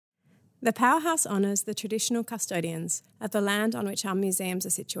The Powerhouse honours the traditional custodians of the land on which our museums are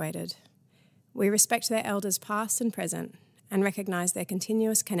situated. We respect their elders past and present and recognise their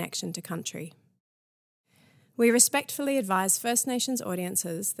continuous connection to country. We respectfully advise First Nations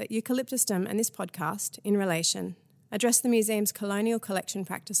audiences that Eucalyptusdom and this podcast, in relation, address the museum's colonial collection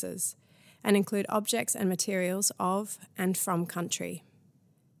practices and include objects and materials of and from country.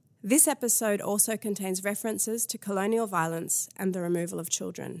 This episode also contains references to colonial violence and the removal of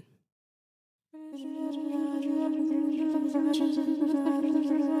children.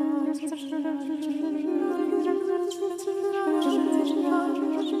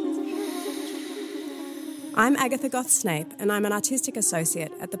 I'm Agatha Goth-Snape and I'm an artistic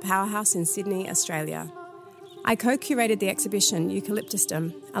associate at the Powerhouse in Sydney, Australia. I co-curated the exhibition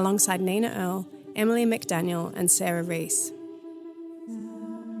Eucalyptusdom alongside Nina Earle, Emily McDaniel and Sarah Rees.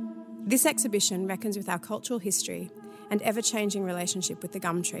 This exhibition reckons with our cultural history and ever-changing relationship with the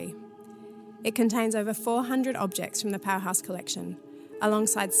gum tree. It contains over 400 objects from the Powerhouse collection,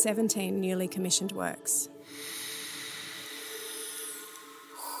 alongside 17 newly commissioned works.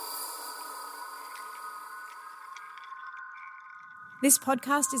 This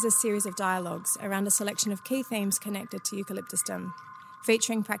podcast is a series of dialogues around a selection of key themes connected to Eucalyptusdom.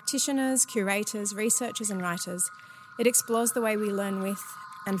 Featuring practitioners, curators, researchers and writers, it explores the way we learn with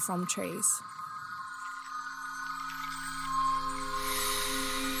and from trees.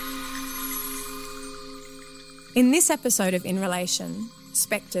 In this episode of In Relation,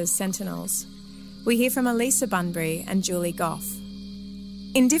 Spectres, Sentinels, we hear from Elisa Bunbury and Julie Goff.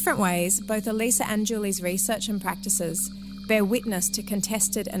 In different ways, both Elisa and Julie's research and practices bear witness to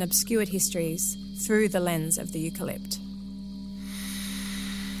contested and obscured histories through the lens of the eucalypt.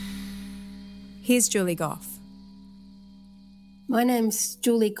 Here's Julie Goff. My name's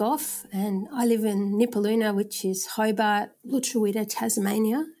Julie Goff and I live in Nipaluna, which is Hobart, Lutruwita,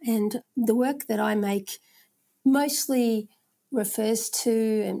 Tasmania, and the work that I make mostly refers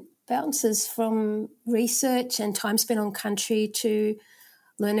to and bounces from research and time spent on country to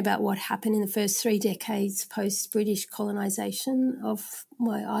learn about what happened in the first 3 decades post-British colonisation of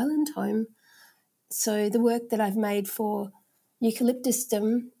my island home. So the work that I've made for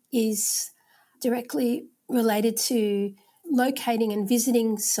Eucalyptusdom is directly related to locating and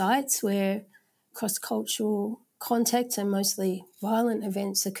visiting sites where cross-cultural contact and mostly violent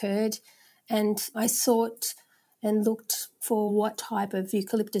events occurred. And I sought and looked for what type of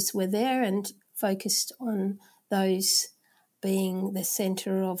eucalyptus were there and focused on those being the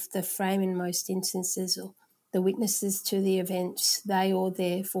centre of the frame in most instances, or the witnesses to the events, they or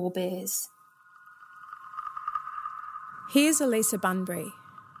their forebears. Here's Elisa Bunbury.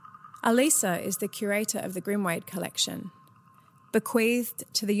 Elisa is the curator of the Grimwade collection, bequeathed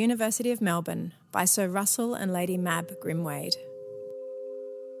to the University of Melbourne by Sir Russell and Lady Mab Grimwade.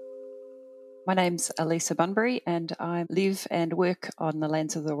 My name's Elisa Bunbury and I live and work on the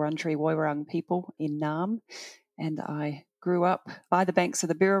lands of the Wurundjeri Woiwurrung people in Naarm, and I grew up by the banks of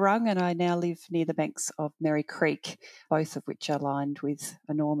the Birrarung and I now live near the banks of Merry Creek, both of which are lined with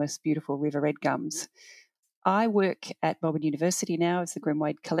enormous, beautiful river red gums. I work at Melbourne University now as the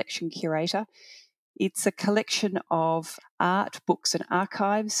Grimwade Collection Curator. It's a collection of art, books and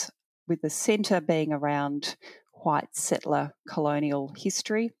archives, with the centre being around white settler colonial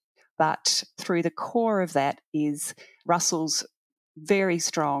history. But through the core of that is Russell's very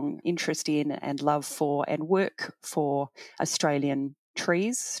strong interest in and love for and work for Australian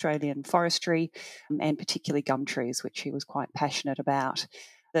trees, Australian forestry, and particularly gum trees, which he was quite passionate about.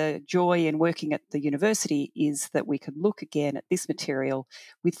 The joy in working at the university is that we can look again at this material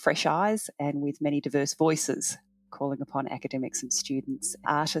with fresh eyes and with many diverse voices, calling upon academics and students,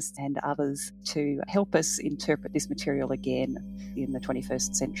 artists and others to help us interpret this material again in the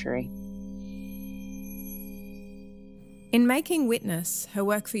 21st century. In making Witness, her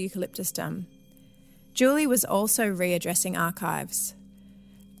work for Eucalyptusdom, Julie was also readdressing archives.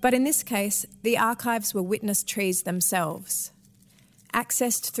 But in this case, the archives were witness trees themselves,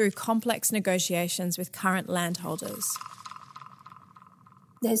 accessed through complex negotiations with current landholders.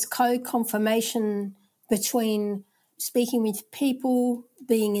 There's co-confirmation between speaking with people,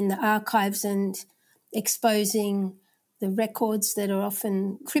 being in the archives and exposing the records that are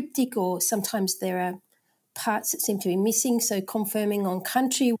often cryptic, or sometimes there are parts that seem to be missing, so confirming on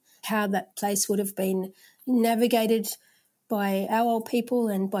country how that place would have been navigated by our old people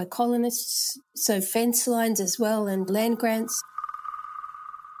and by colonists, so fence lines as well and land grants.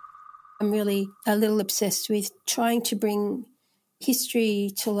 I'm really a little obsessed with trying to bring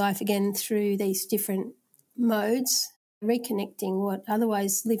history to life again through these different modes, reconnecting what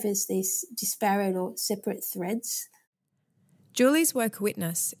otherwise live as these disparate or separate threads. Julie's work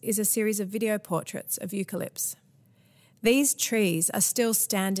Witness is a series of video portraits of eucalypts. These trees are still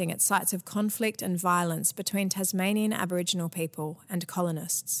standing at sites of conflict and violence between Tasmanian Aboriginal people and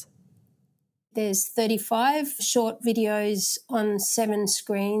colonists. There's 35 short videos on 7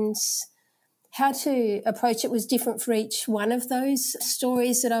 screens. How to approach it was different for each one of those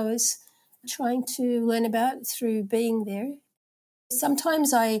stories that I was trying to learn about through being there.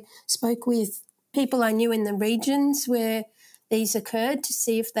 Sometimes I spoke with people I knew in the regions where these occurred to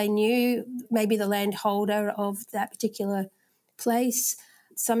see if they knew maybe the landholder of that particular place.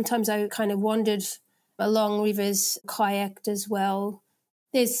 Sometimes I kind of wandered along rivers, kayaked as well.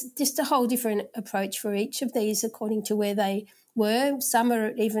 There's just a whole different approach for each of these according to where they were. Some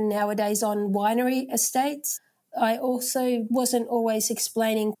are even nowadays on winery estates. I also wasn't always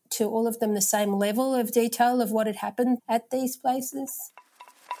explaining to all of them the same level of detail of what had happened at these places.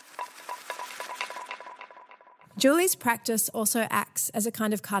 Julie's practice also acts as a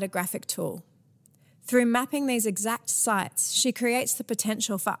kind of cartographic tool. Through mapping these exact sites, she creates the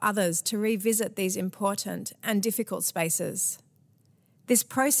potential for others to revisit these important and difficult spaces. This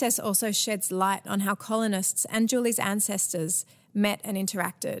process also sheds light on how colonists and Julie's ancestors met and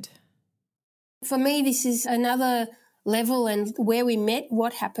interacted. For me, this is another level and where we met,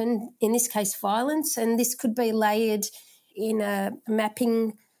 what happened, in this case violence, and this could be layered in a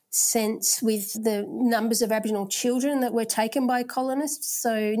mapping sense with the numbers of Aboriginal children that were taken by colonists.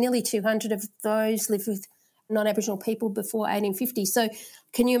 So nearly 200 of those lived with non-Aboriginal people before 1850. So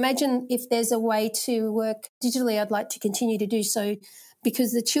can you imagine if there's a way to work digitally? I'd like to continue to do so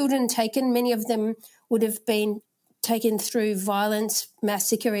because the children taken, many of them would have been taken through violence,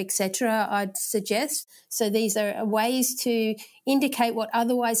 massacre, etc., I'd suggest. So these are ways to indicate what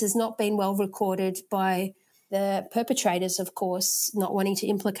otherwise has not been well recorded by the perpetrators, of course, not wanting to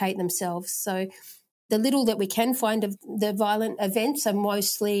implicate themselves. So the little that we can find of the violent events are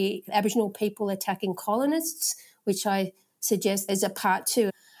mostly Aboriginal people attacking colonists, which I suggest is a part 2,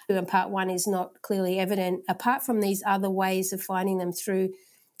 and part 1 is not clearly evident. Apart from these other ways of finding them through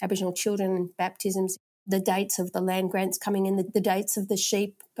Aboriginal children, baptisms, the dates of the land grants coming in, the dates of the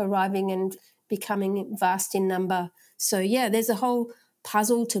sheep arriving and becoming vast in number. So, yeah, there's a whole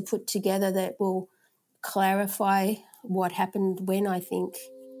puzzle to put together that will clarify what happened when, I think.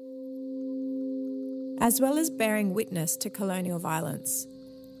 As well as bearing witness to colonial violence,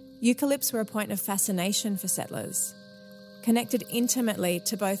 eucalypts were a point of fascination for settlers, connected intimately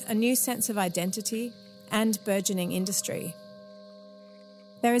to both a new sense of identity and burgeoning industry.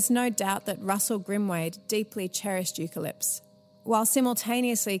 There is no doubt that Russell Grimwade deeply cherished eucalypts, while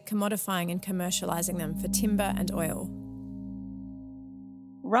simultaneously commodifying and commercialising them for timber and oil.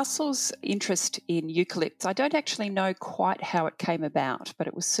 Russell's interest in eucalypts, I don't actually know quite how it came about, but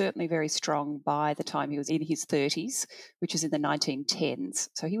it was certainly very strong by the time he was in his 30s, which is in the 1910s.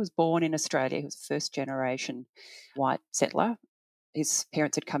 So he was born in Australia. He was a first-generation white settler. His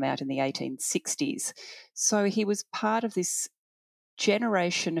parents had come out in the 1860s. So he was part of this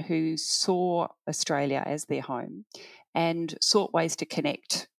generation who saw Australia as their home and sought ways to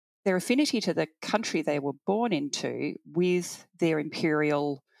connect their affinity to the country they were born into with their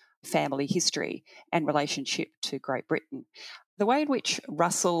imperial family history and relationship to Great Britain. The way in which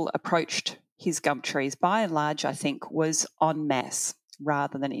Russell approached his gum trees, by and large, I think, was en masse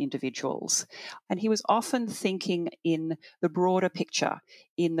rather than individuals. And he was often thinking in the broader picture,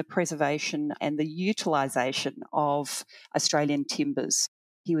 in the preservation and the utilisation of Australian timbers.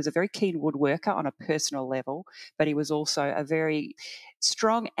 He was a very keen woodworker on a personal level, but he was also a very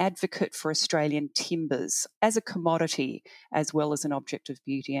strong advocate for Australian timbers as a commodity as well as an object of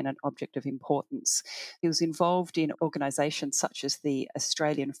beauty and an object of importance. He was involved in organisations such as the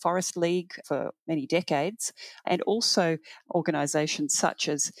Australian Forest League for many decades, and also organisations such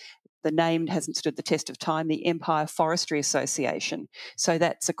as, the name hasn't stood the test of time, the Empire Forestry Association. So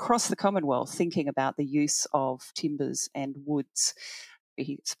that's across the Commonwealth, thinking about the use of timbers and woods.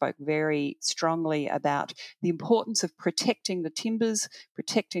 He spoke very strongly about the importance of protecting the timbers,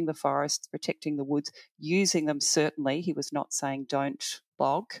 protecting the forests, protecting the woods, using them certainly. He was not saying don't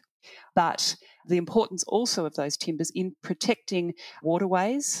log, but the importance also of those timbers in protecting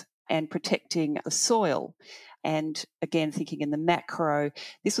waterways and protecting the soil. And again, thinking in the macro,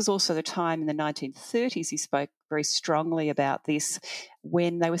 this was also the time in the 1930s he spoke very strongly about this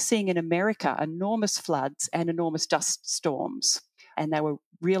when they were seeing in America enormous floods and enormous dust storms. And they were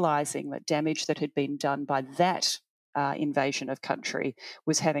realising that damage that had been done by that invasion of country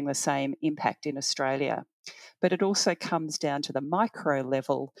was having the same impact in Australia. But it also comes down to the micro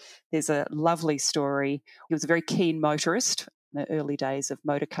level. There's a lovely story. He was a very keen motorist, in the early days of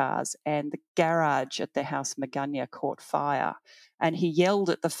motor cars, and the garage at their house, Magunya, caught fire. And he yelled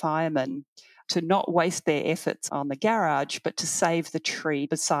at the firemen to not waste their efforts on the garage, but to save the tree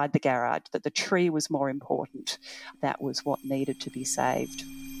beside the garage, that the tree was more important. That was what needed to be saved.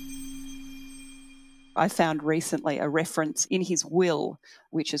 I found recently a reference in his will,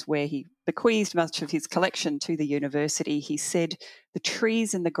 which is where he bequeathed much of his collection to the university. He said, "The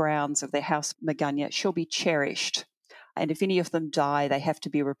trees in the grounds of their house Magunya shall be cherished, and if any of them die, they have to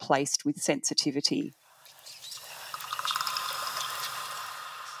be replaced with sensitivity."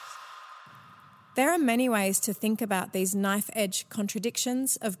 There are many ways to think about these knife-edge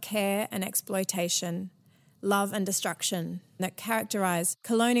contradictions of care and exploitation, love and destruction that characterise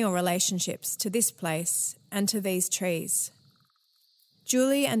colonial relationships to this place and to these trees.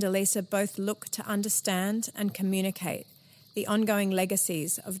 Julie and Elisa both look to understand and communicate the ongoing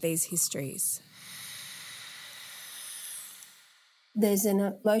legacies of these histories. There's an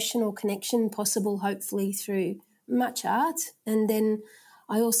emotional connection possible, hopefully, through much art. And then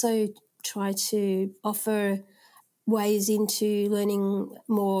I also try to offer ways into learning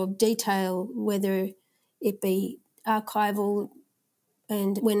more detail, whether it be archival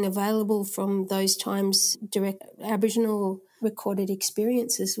and, when available from those times, direct Aboriginal recorded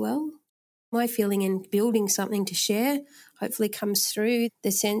experience as well. My feeling in building something to share hopefully comes through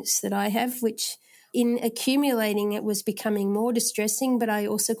the sense that I have, which in accumulating it was becoming more distressing, but I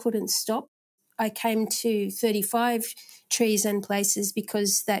also couldn't stop. I came to 35 trees and places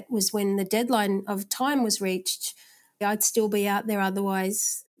because that was when the deadline of time was reached. I'd still be out there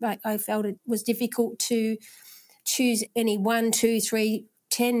otherwise. I felt it was difficult to choose any 1, 2, 3,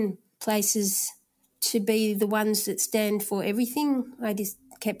 10 places to be the ones that stand for everything. I just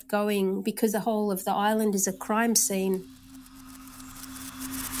kept going because the whole of the island is a crime scene.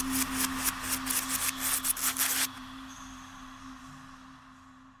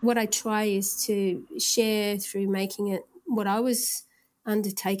 What I try is to share through making it what I was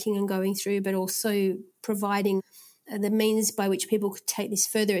undertaking and going through, but also providing the means by which people could take this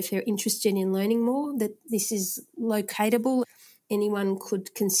further if they're interested in learning more, that this is locatable. Anyone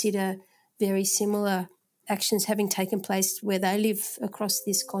could consider very similar actions having taken place where they live across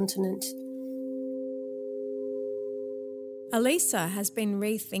this continent. Elisa has been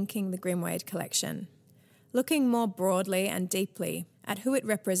rethinking the Grimwade collection, looking more broadly and deeply at who it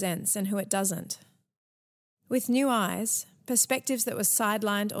represents and who it doesn't. With new eyes, perspectives that were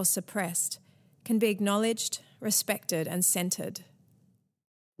sidelined or suppressed can be acknowledged, respected and centred.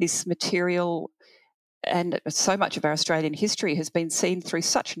 This material and so much of our Australian history has been seen through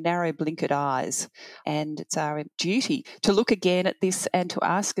such narrow, blinkered eyes. And it's our duty to look again at this and to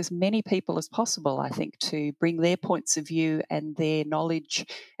ask as many people as possible, I think, to bring their points of view and their knowledge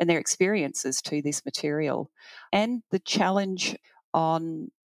and their experiences to this material. And the challenge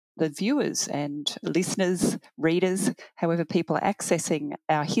on the viewers and listeners, readers, however people are accessing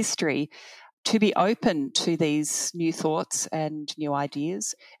our history, to be open to these new thoughts and new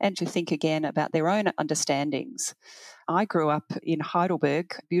ideas and to think again about their own understandings. I grew up in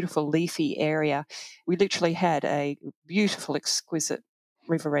Heidelberg, a beautiful leafy area. We literally had a beautiful, exquisite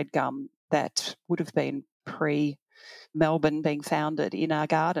river red gum that would have been pre-Melbourne being founded in our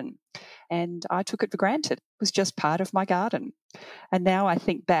garden. And I took it for granted. It was just part of my garden. And now I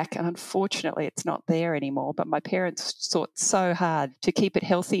think back, and unfortunately it's not there anymore, but my parents fought so hard to keep it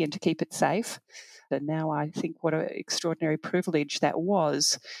healthy and to keep it safe. And now I think what an extraordinary privilege that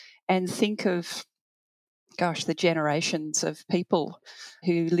was. And think of, the generations of people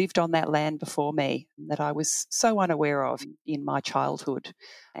who lived on that land before me that I was so unaware of in my childhood.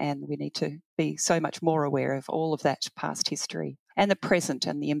 And we need to be so much more aware of all of that past history and the present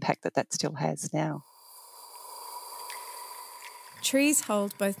and the impact that that still has now. Trees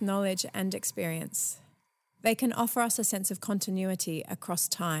hold both knowledge and experience. They can offer us a sense of continuity across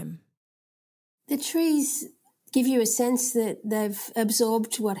time. The trees give you a sense that they've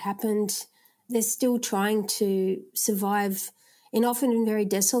absorbed what happened. They're still trying to survive in often very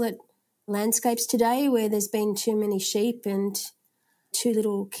desolate landscapes today where there's been too many sheep and too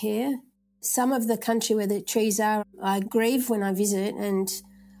little care. Some of the country where the trees are, I grieve when I visit, and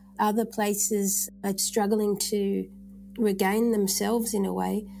other places are struggling to regain themselves in a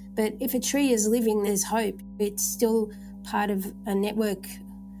way. But if a tree is living, there's hope. It's still part of a network,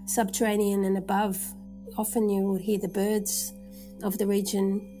 subterranean and above. Often you will hear the birds of the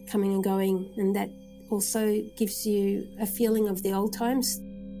region coming and going, and that also gives you a feeling of the old times.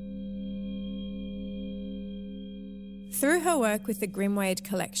 Through her work with the Grimwade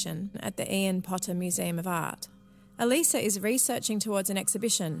collection at the Ian Potter Museum of Art, Elisa is researching towards an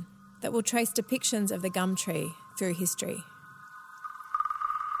exhibition that will trace depictions of the gum tree through history.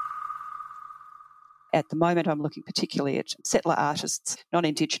 At the moment, I'm looking particularly at settler artists,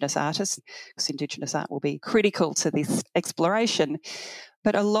 non-Indigenous artists, because Indigenous art will be critical to this exploration.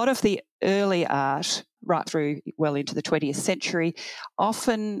 But a lot of the early art, right through well into the 20th century,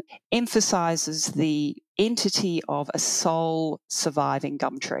 often emphasises the entity of a sole surviving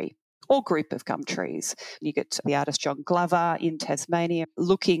gum tree or group of gum trees. You get the artist John Glover in Tasmania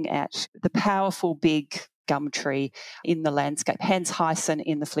looking at the powerful big gum tree in the landscape, Hans Hyson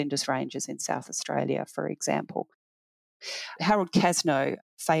in the Flinders Ranges in South Australia, for example. Harold Casno,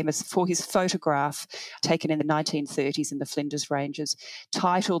 famous for his photograph taken in the 1930s in the Flinders Ranges,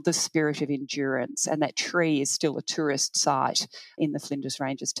 titled The Spirit of Endurance, and that tree is still a tourist site in the Flinders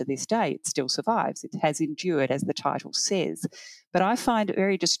Ranges to this day. It still survives. It has endured, as the title says. But I find it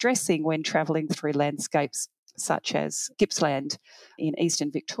very distressing when travelling through landscapes such as Gippsland in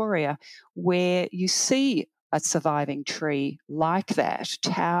eastern Victoria, where you see a surviving tree like that,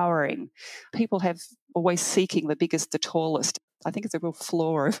 towering. People have always seeking the biggest, the tallest. I think it's a real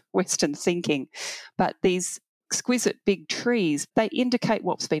flaw of Western thinking. But these exquisite big trees, they indicate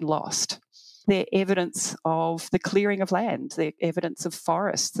what's been lost. They're evidence of the clearing of land. They're evidence of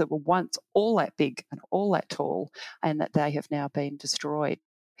forests that were once all that big and all that tall, and that they have now been destroyed.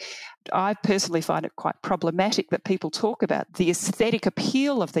 I personally find it quite problematic that people talk about the aesthetic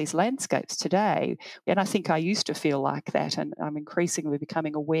appeal of these landscapes today. And I think I used to feel like that, and I'm increasingly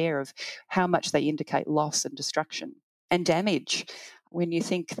becoming aware of how much they indicate loss and destruction and damage. When you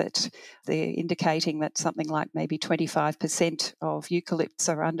think that they're indicating that something like maybe 25% of eucalypts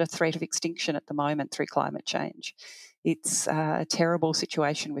are under threat of extinction at the moment through climate change. It's a terrible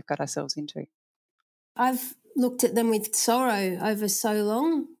situation we've got ourselves into. I've looked at them with sorrow over so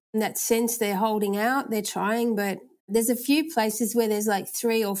long. In that sense, they're holding out, they're trying, but there's a few places where there's like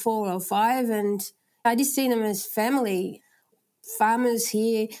 3 or 4 or 5, and I just see them as family. Farmers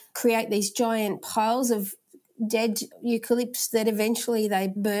here create these giant piles of dead eucalypts that eventually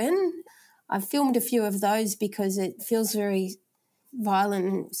they burn. I've filmed a few of those because it feels very violent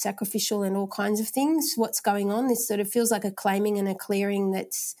and sacrificial and all kinds of things. What's going on? This sort of feels like a claiming and a clearing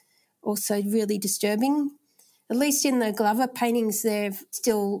that's also really disturbing. At least in the Glover paintings, they're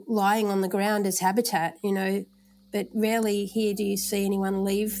still lying on the ground as habitat, but rarely here do you see anyone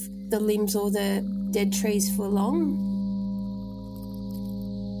leave the limbs or the dead trees for long.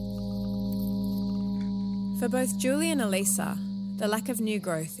 For both Julie and Elisa, the lack of new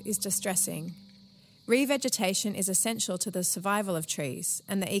growth is distressing. Revegetation is essential to the survival of trees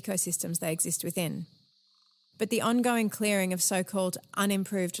and the ecosystems they exist within. But the ongoing clearing of so-called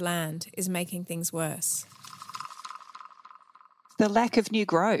unimproved land is making things worse. The lack of new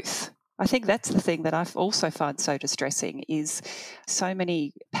growth. I think that's the thing that I also find so distressing is so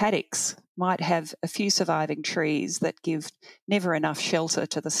many paddocks might have a few surviving trees that give never enough shelter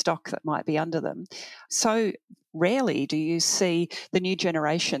to the stock that might be under them. So rarely do you see the new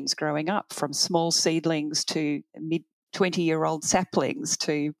generations growing up, from small seedlings to mid-20-year-old saplings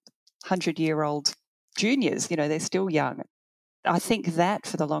to 100-year-old juniors. They're still young. I think that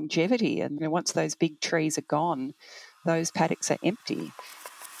for the longevity, and once those big trees are gone, those paddocks are empty.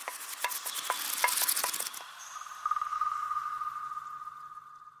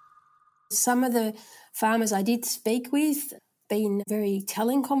 Some of the farmers I did speak with, been very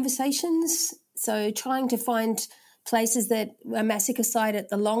telling conversations. So trying to find places that a massacre site at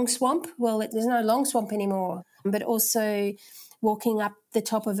the Long Swamp. Well, there's no Long Swamp anymore. But also walking up the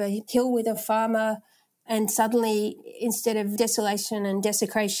top of a hill with a farmer, and suddenly, instead of desolation and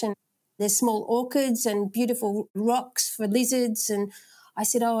desecration, there's small orchids and beautiful rocks for lizards. And I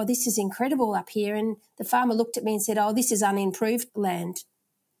said, oh, this is incredible up here. And the farmer looked at me and said, oh, this is unimproved land.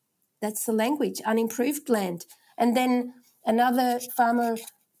 That's the language, unimproved land. And then another farmer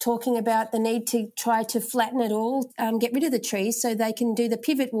talking about the need to try to flatten it all, get rid of the trees so they can do the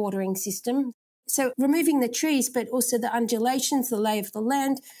pivot watering system. So removing the trees, but also the undulations, the lay of the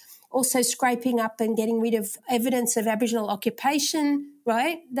land, also scraping up and getting rid of evidence of Aboriginal occupation,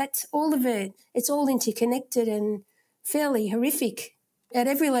 right? That's all of it. It's all interconnected and fairly horrific at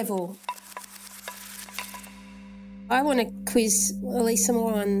every level. I want to quiz Elisa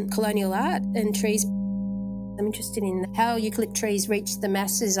more on colonial art and trees. I'm interested in how eucalypt trees reached the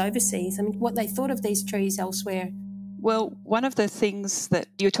masses overseas. What they thought of these trees elsewhere. Well, one of the things that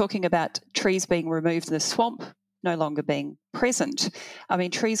you're talking about, trees being removed in the swamp, no longer being present.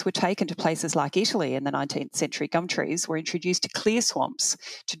 Trees were taken to places like Italy in the 19th century. Gum trees were introduced to clear swamps,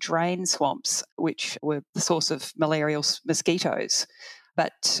 to drain swamps, which were the source of malarial mosquitoes.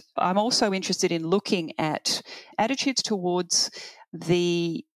 But I'm also interested in looking at attitudes towards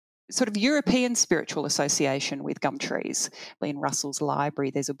the sort of European spiritual association with gum trees. In Russell's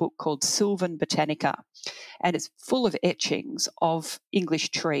library, there's a book called Sylvan Botanica, and it's full of etchings of English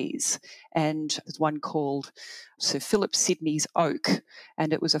trees. And there's one called Sir Philip Sidney's oak,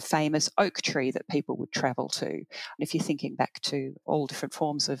 and it was a famous oak tree that people would travel to. And if you're thinking back to all different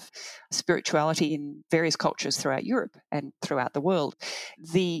forms of spirituality in various cultures throughout Europe and throughout the world,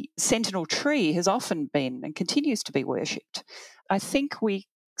 the sentinel tree has often been and continues to be worshipped. I think we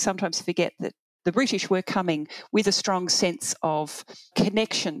sometimes forget that the British were coming with a strong sense of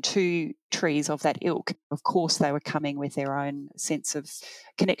connection to trees of that ilk. Of course, they were coming with their own sense of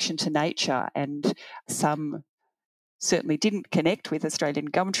connection to nature, and some certainly didn't connect with Australian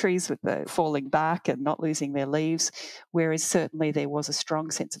gum trees with the falling bark and not losing their leaves, whereas certainly there was a strong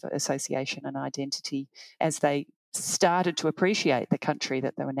sense of association and identity as they started to appreciate the country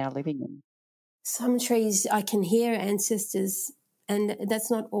that they were now living in. Some trees I can hear ancestors, and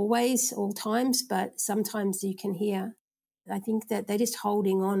that's not always, all times, but sometimes you can hear. I think that they're just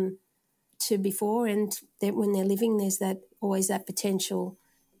holding on to before, and that when they're living, there's always that potential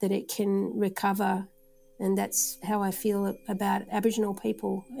that it can recover. And that's how I feel about Aboriginal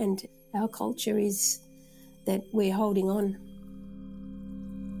people and our culture, is that we're holding on.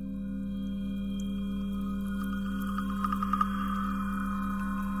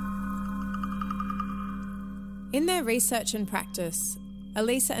 In their research and practice,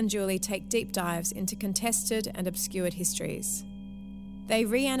 Elisa and Julie take deep dives into contested and obscured histories. They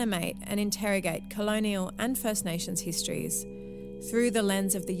reanimate and interrogate colonial and First Nations histories through the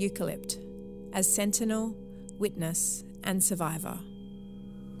lens of the eucalypt, as sentinel, witness, and survivor.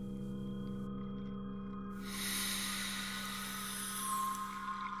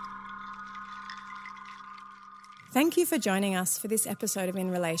 Thank you for joining us for this episode of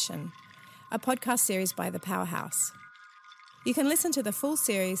In Relation, a podcast series by The Powerhouse. You can listen to the full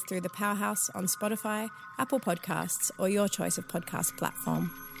series through The Powerhouse on Spotify, Apple Podcasts, or your choice of podcast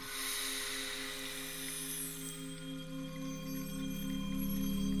platform.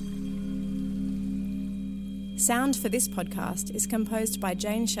 Sound for this podcast is composed by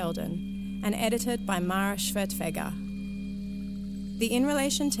Jane Sheldon and edited by Mara Schwertfeger. The In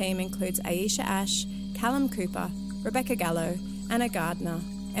Relation team includes Aisha Ash, Callum Cooper, Rebecca Gallo, Anna Gardner,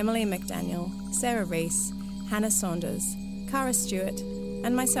 Emily McDaniel, Sarah Rees, Hannah Saunders, Cara Stewart,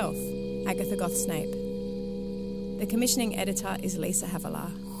 and myself, Agatha Goth-Snape. The commissioning editor is Lisa Havilah.